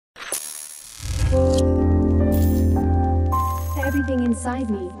everything inside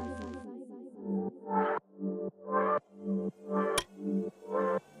me.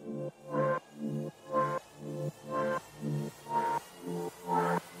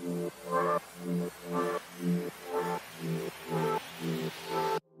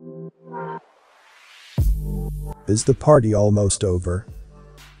 Is the party almost over?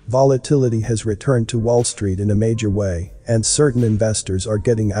 Volatility has returned to Wall Street in a major way, and certain investors are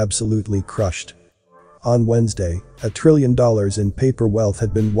getting absolutely crushed. On Wednesday, $1 trillion in paper wealth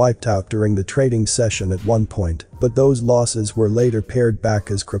had been wiped out during the trading session at one point, but those losses were later pared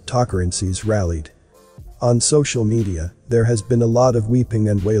back as cryptocurrencies rallied. On social media, there has been a lot of weeping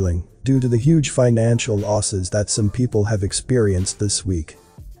and wailing due to the huge financial losses that some people have experienced this week.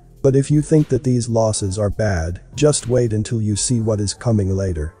 But if you think that these losses are bad, just wait until you see what is coming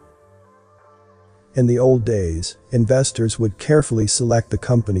later. In the old days, investors would carefully select the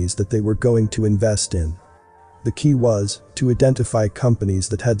companies that they were going to invest in. The key was to identify companies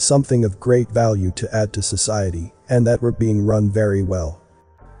that had something of great value to add to society and that were being run very well.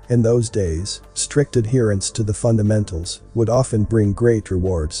 In those days, strict adherence to the fundamentals would often bring great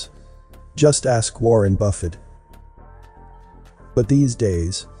rewards. Just ask Warren Buffett. But these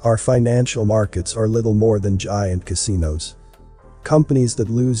days, our financial markets are little more than giant casinos. Companies that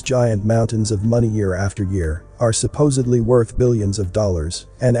lose giant mountains of money year after year are supposedly worth billions of dollars,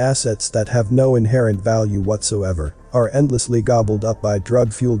 and assets that have no inherent value whatsoever are endlessly gobbled up by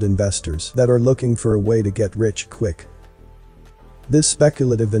drug-fueled investors that are looking for a way to get rich quick. This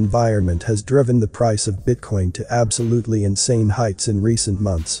speculative environment has driven the price of Bitcoin to absolutely insane heights in recent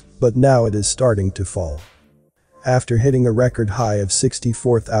months, but now it is starting to fall. After hitting a record high of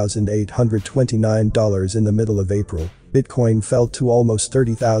 $64,829 in the middle of April, Bitcoin fell to almost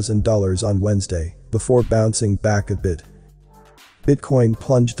 $30,000 on Wednesday, before bouncing back a bit. Bitcoin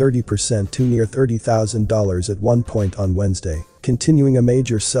plunged 30% to near $30,000 at one point on Wednesday, continuing a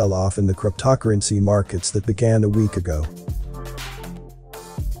major sell-off in the cryptocurrency markets that began a week ago.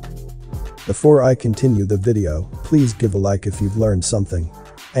 Before I continue the video, please give a like if you've learned something.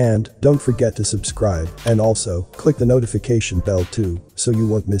 And don't forget to subscribe, and also click the notification bell too, so you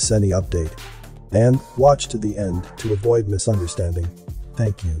won't miss any update. And watch to the end to avoid misunderstanding.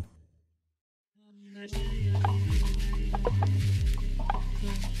 Thank you.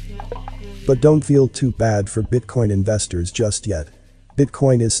 But don't feel too bad for Bitcoin investors just yet.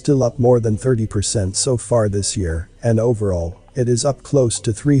 Bitcoin is still up more than 30% so far this year, and overall, it is up close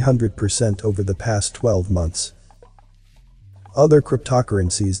to 300% over the past 12 months. Other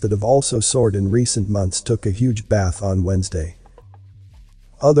cryptocurrencies that have also soared in recent months took a huge bath on Wednesday.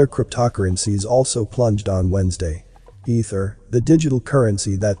 Other cryptocurrencies also plunged on Wednesday. Ether, the digital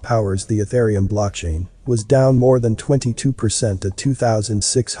currency that powers the Ethereum blockchain, was down more than 22% at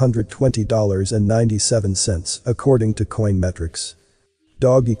 $2,620.97 according to Coinmetrics.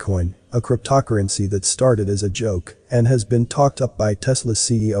 Dogecoin, a cryptocurrency that started as a joke and has been talked up by Tesla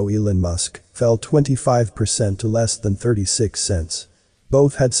CEO Elon Musk, fell 25% to less than 36 cents.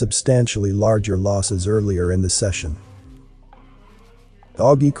 Both had substantially larger losses earlier in the session.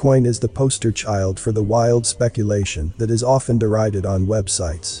 Dogecoin is the poster child for the wild speculation that is often derided on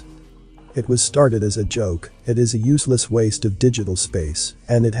websites. It was started as a joke, it is a useless waste of digital space,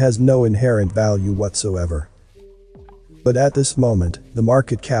 and it has no inherent value whatsoever. But at this moment, the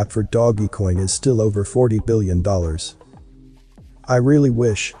market cap for Dogecoin is still over $40 billion. I really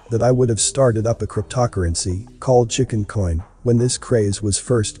wish that I would have started up a cryptocurrency called Chicken Coin when this craze was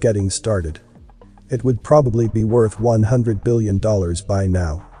first getting started. It would probably be worth $100 billion by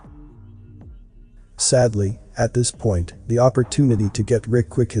now. Sadly, at this point, the opportunity to get rich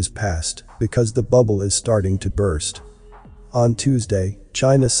quick has passed because the bubble is starting to burst. On Tuesday,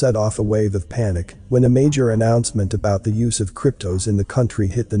 China set off a wave of panic when a major announcement about the use of cryptos in the country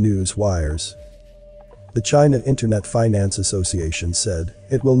hit the news wires. The China Internet Finance Association said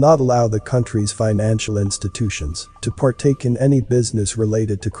it will not allow the country's financial institutions to partake in any business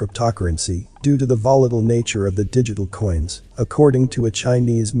related to cryptocurrency due to the volatile nature of the digital coins, according to a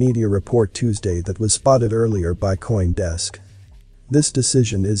Chinese media report Tuesday that was spotted earlier by CoinDesk. This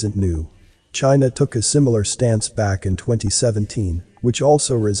decision isn't new. China took a similar stance back in 2017, which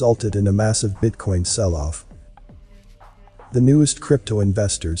also resulted in a massive Bitcoin sell-off. The newest crypto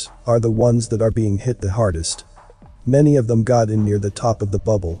investors are the ones that are being hit the hardest. Many of them got in near the top of the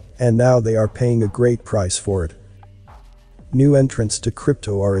bubble, and now they are paying a great price for it. New entrants to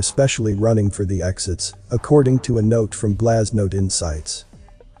crypto are especially running for the exits, according to a note from Glassnode Insights.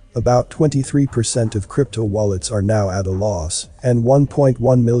 About 23% of crypto wallets are now at a loss, and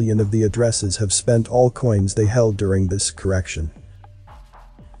 1.1 million of the addresses have spent all coins they held during this correction.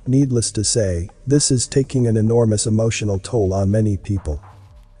 Needless to say, this is taking an enormous emotional toll on many people.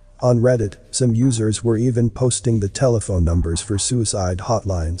 On Reddit, some users were even posting the telephone numbers for suicide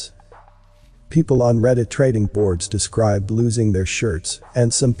hotlines. People on Reddit trading boards described losing their shirts,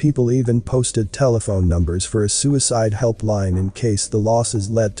 and some people even posted telephone numbers for a suicide helpline in case the losses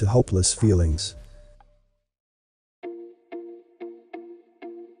led to hopeless feelings.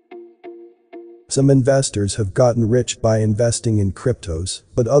 Some investors have gotten rich by investing in cryptos,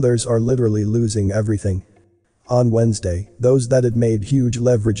 but others are literally losing everything. On Wednesday, those that had made huge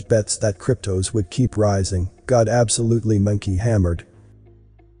leverage bets that cryptos would keep rising got absolutely monkey hammered.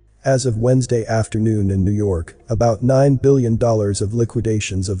 As of Wednesday afternoon in New York, about $9 billion of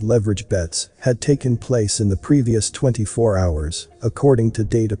liquidations of leverage bets had taken place in the previous 24 hours, according to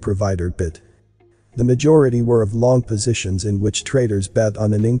data provider BIT. The majority were of long positions in which traders bet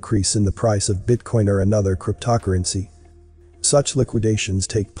on an increase in the price of Bitcoin or another cryptocurrency. Such liquidations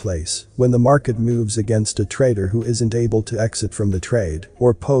take place when the market moves against a trader who isn't able to exit from the trade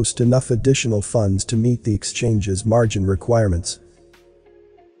or post enough additional funds to meet the exchange's margin requirements.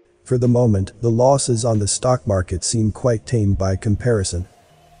 For the moment, the losses on the stock market seem quite tame by comparison.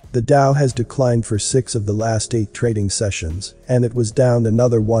 The Dow has declined for 6 of the last 8 trading sessions, and it was down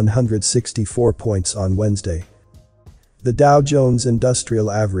another 164 points on Wednesday. The Dow Jones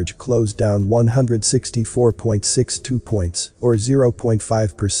Industrial Average closed down 164.62 points, or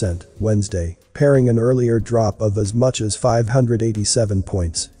 0.5%, Wednesday, pairing an earlier drop of as much as 587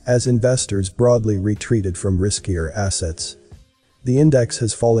 points, as investors broadly retreated from riskier assets. The index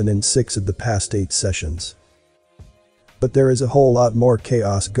has fallen in 6 of the past 8 sessions. But there is a whole lot more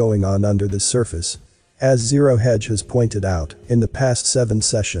chaos going on under the surface. As Zero Hedge has pointed out, in the past 7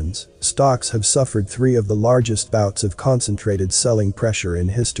 sessions, stocks have suffered 3 of the largest bouts of concentrated selling pressure in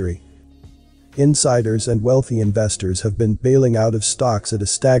history. Insiders and wealthy investors have been bailing out of stocks at a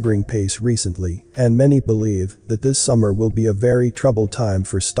staggering pace recently, and many believe that this summer will be a very troubled time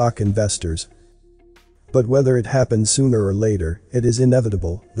for stock investors. But whether it happens sooner or later, it is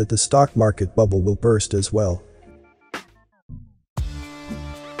inevitable that the stock market bubble will burst as well.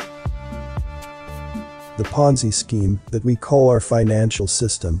 The Ponzi scheme that we call our financial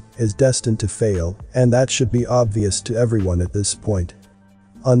system is destined to fail, and that should be obvious to everyone at this point.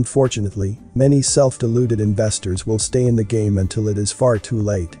 Unfortunately, many self-deluded investors will stay in the game until it is far too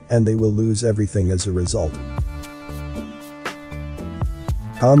late, and they will lose everything as a result.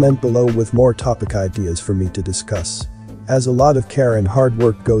 Comment below with more topic ideas for me to discuss. As a lot of care and hard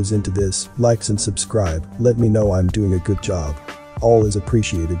work goes into this, likes and subscribe, let me know I'm doing a good job. All is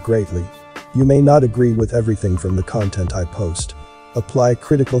appreciated greatly. You may not agree with everything from the content I post. Apply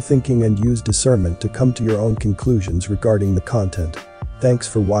critical thinking and use discernment to come to your own conclusions regarding the content. Thanks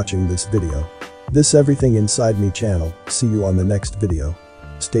for watching this video. This Everything Inside Me channel, see you on the next video.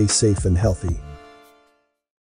 Stay safe and healthy.